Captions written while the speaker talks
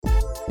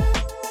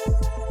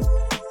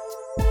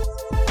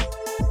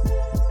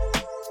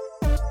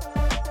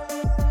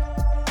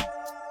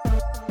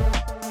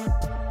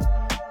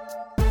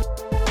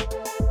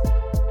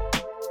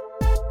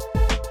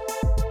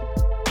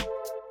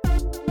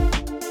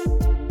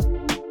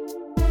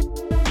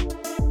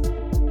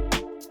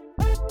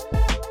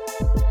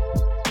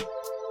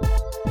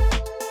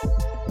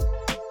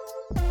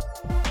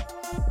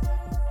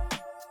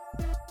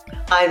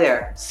Hi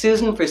there,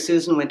 Susan for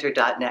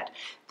SusanWinter.net.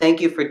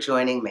 Thank you for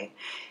joining me.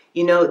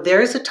 You know,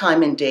 there's a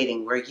time in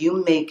dating where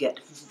you may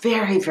get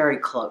very, very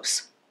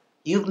close.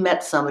 You've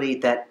met somebody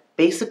that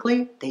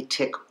basically they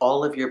tick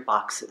all of your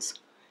boxes.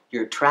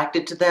 You're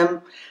attracted to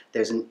them,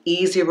 there's an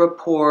easy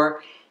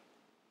rapport,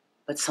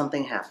 but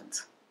something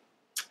happens.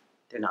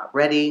 They're not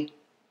ready,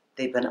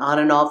 they've been on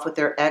and off with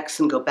their ex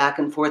and go back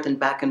and forth,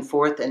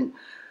 and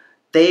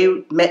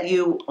they met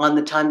you on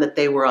the time that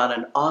they were on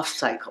an off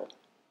cycle.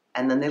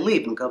 And then they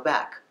leave and go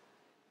back.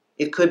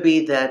 It could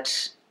be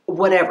that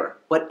whatever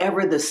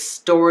the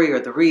story or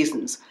the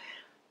reasons,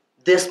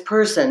 this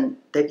person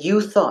that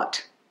you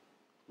thought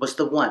was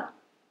the one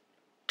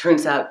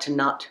turns out to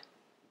not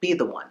be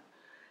the one.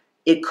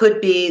 It could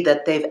be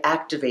that they've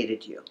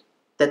activated you,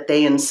 that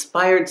they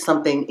inspired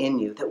something in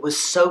you that was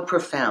so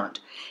profound.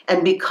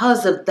 And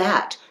because of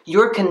that,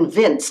 you're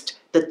convinced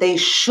that they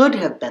should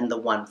have been the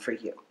one for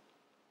you.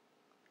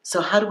 So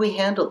how do we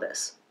handle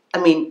this? I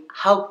mean,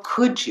 how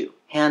could you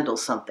handle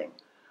something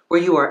where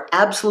you are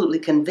absolutely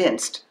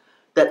convinced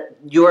that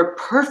your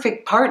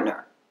perfect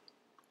partner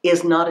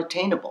is not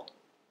attainable?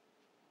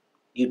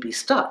 You'd be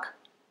stuck,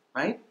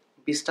 right?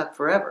 You'd be stuck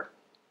forever.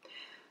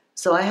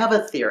 So I have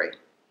a theory,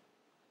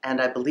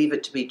 and I believe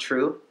it to be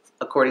true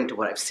according to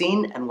what I've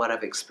seen and what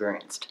I've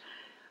experienced.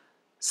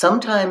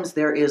 Sometimes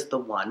there is the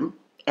one,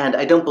 and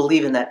I don't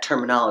believe in that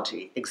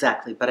terminology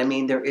exactly, but I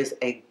mean there is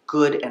a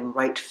good and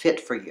right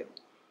fit for you.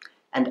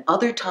 And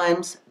other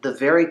times, the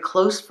very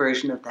close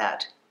version of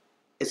that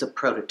is a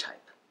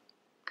prototype.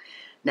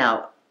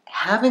 Now,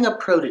 having a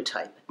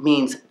prototype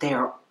means they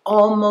are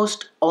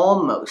almost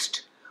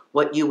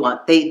what you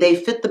want. They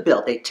fit the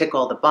bill. They tick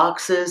all the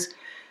boxes,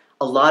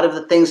 a lot of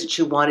the things that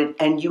you wanted,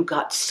 and you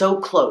got so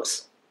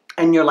close.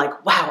 And you're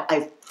like, wow,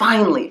 I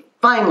finally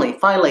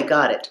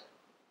got it.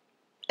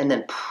 And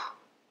then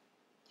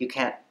you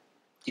can't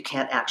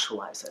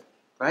actualize it,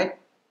 right?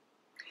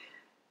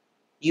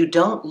 You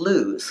don't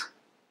lose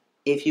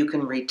if you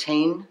can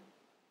retain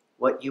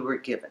what you were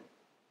given.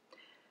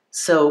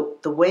 So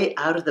the way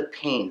out of the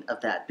pain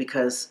of that,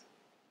 because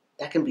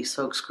that can be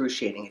so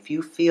excruciating, if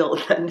you feel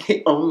that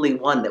the only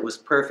one that was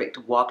perfect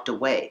walked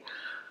away,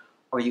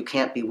 or you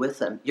can't be with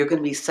them, you're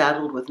going to be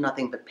saddled with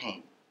nothing but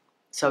pain.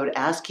 So I would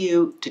ask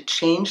you to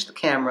change the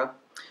camera,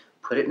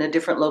 put it in a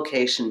different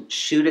location,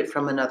 shoot it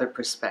from another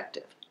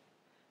perspective.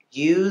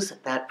 Use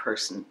that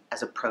person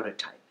as a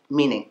prototype,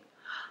 meaning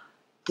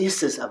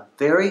this is a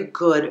very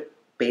good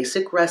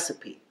basic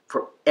recipe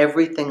for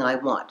everything I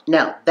want.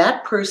 Now,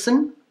 that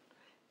person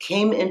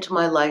came into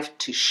my life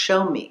to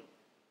show me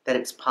that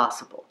it's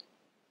possible.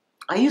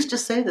 I used to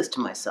say this to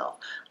myself.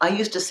 I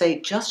used to say,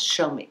 just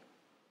show me.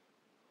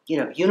 You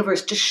know,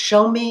 universe, just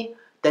show me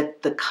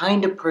that the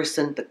kind of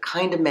person, the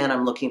kind of man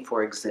I'm looking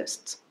for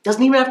exists.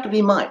 Doesn't even have to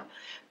be mine.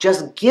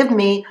 Just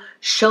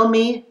show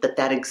me that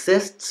that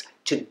exists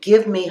to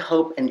give me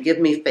hope and give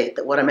me faith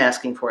that what I'm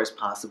asking for is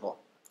possible.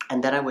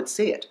 And then I would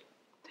see it.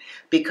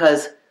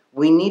 Because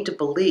we need to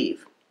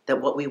believe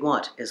that what we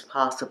want is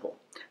possible.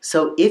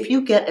 So if you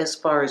get as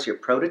far as your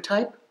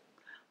prototype,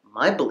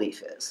 my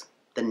belief is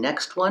the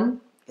next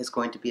one is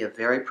going to be a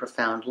very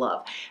profound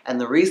love. And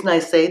the reason I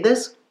say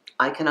this,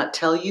 I cannot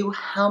tell you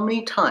how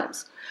many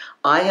times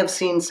I have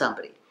seen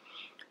somebody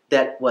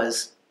that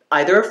was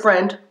either a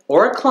friend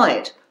or a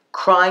client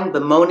crying,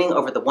 bemoaning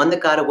over the one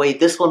that got away.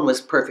 This one was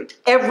perfect.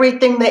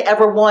 Everything they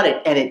ever wanted,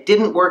 and it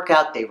didn't work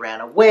out. They ran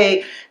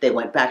away. They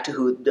went back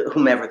to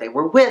whomever they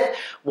were with.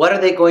 What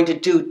are they going to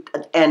do?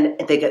 And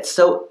they get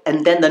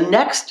and then the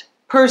next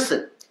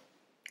person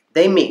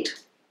they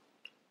meet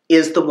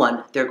is the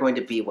one they're going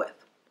to be with.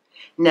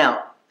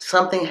 Now,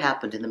 something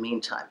happened in the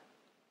meantime.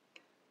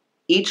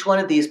 Each one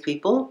of these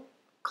people,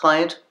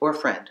 client or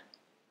friend,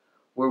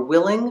 were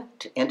willing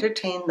to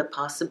entertain the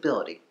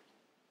possibility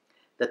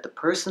that the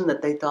person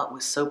that they thought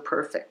was so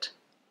perfect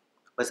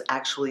was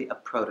actually a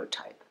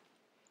prototype.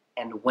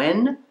 And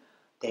when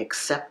they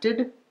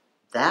accepted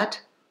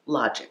that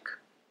logic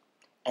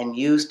and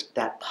used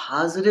that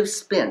positive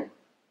spin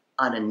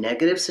on a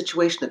negative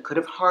situation that could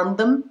have harmed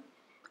them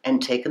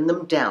and taken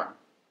them down,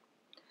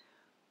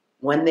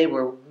 when they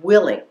were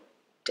willing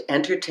to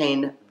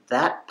entertain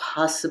that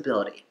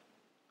possibility,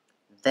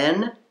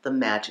 then the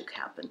magic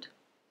happened.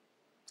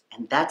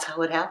 And that's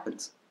how it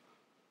happens.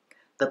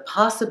 The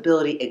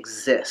possibility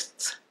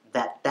exists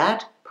that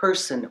that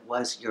person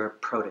was your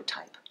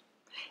prototype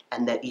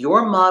and that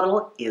your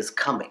model is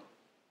coming.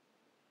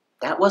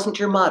 That wasn't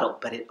your model,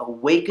 but it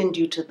awakened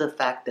you to the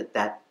fact that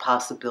that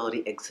possibility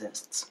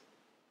exists.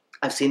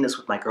 I've seen this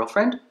with my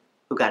girlfriend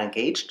who got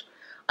engaged.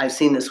 I've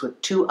seen this with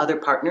 2 other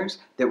partners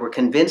that were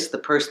convinced the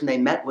person they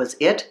met was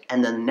it,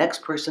 and then the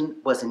next person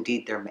was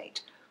indeed their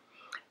mate.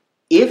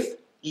 If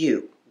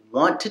you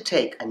want to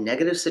take a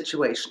negative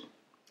situation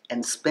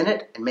and spin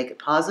it and make it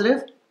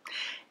positive,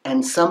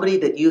 and somebody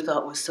that you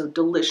thought was so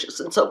delicious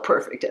and so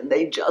perfect, and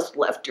they just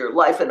left your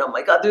life, and oh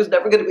my God, there's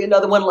never going to be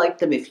another one like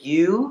them. If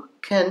you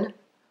can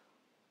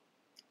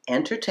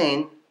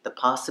entertain the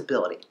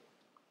possibility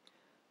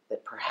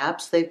that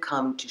perhaps they've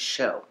come to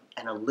show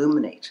and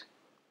illuminate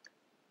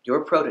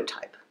your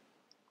prototype,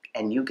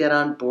 and you get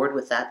on board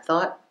with that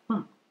thought,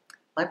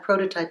 my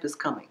prototype is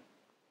coming.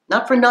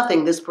 Not for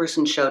nothing, this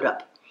person showed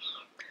up.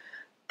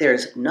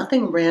 There's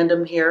nothing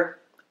random here.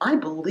 I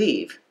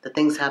believe that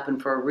things happen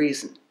for a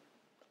reason.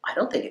 I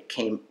don't think it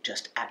came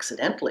just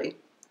accidentally.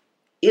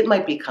 It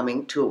might be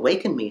coming to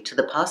awaken me to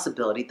the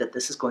possibility that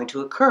this is going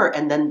to occur,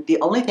 and then the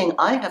only thing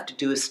I have to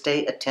do is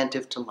stay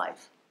attentive to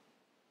life.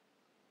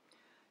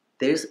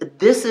 This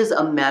is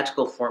a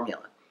magical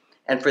formula.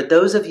 And for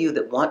those of you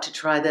that want to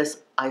try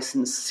this, I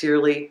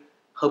sincerely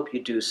hope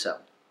you do so.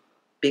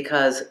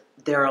 Because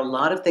there are a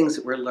lot of things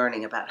that we're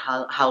learning about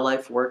how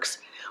life works.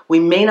 We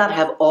may not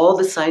have all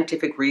the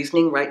scientific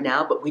reasoning right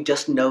now, but we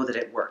just know that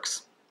it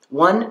works.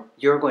 1,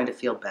 you're going to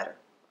feel better.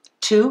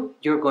 2,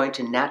 you're going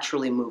to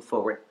naturally move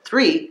forward.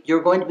 3,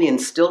 you're going to be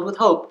instilled with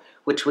hope,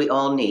 which we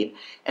all need.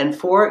 And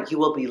 4, you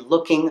will be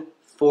looking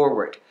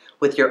forward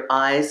with your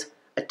eyes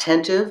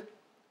attentive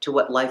to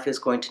what life is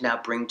going to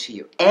now bring to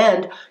you.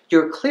 And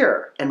you're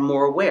clearer and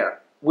more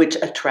aware, which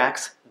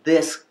attracts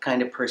this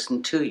kind of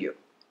person to you.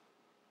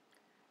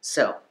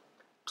 So,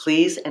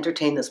 please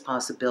entertain this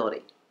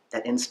possibility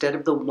that instead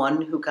of the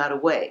one who got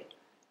away,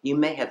 you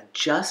may have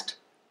just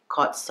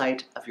caught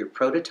sight of your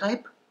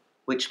prototype,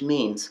 which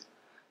means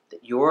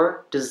that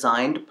your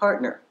designed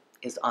partner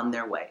is on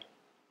their way.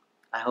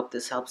 I hope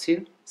this helps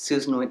you.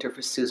 Susan Winter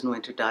for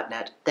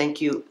SusanWinter.net.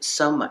 Thank you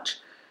so much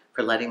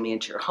for letting me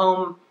into your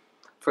home,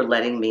 for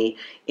letting me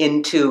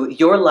into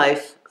your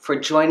life, for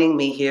joining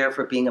me here,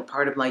 for being a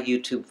part of my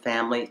YouTube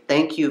family.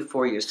 Thank you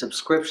for your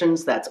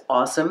subscriptions. That's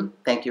awesome.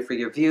 Thank you for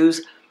your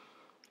views.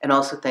 And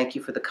also thank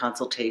you for the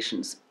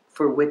consultations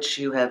for which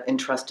you have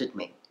entrusted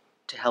me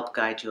to help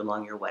guide you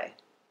along your way.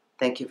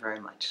 Thank you very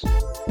much.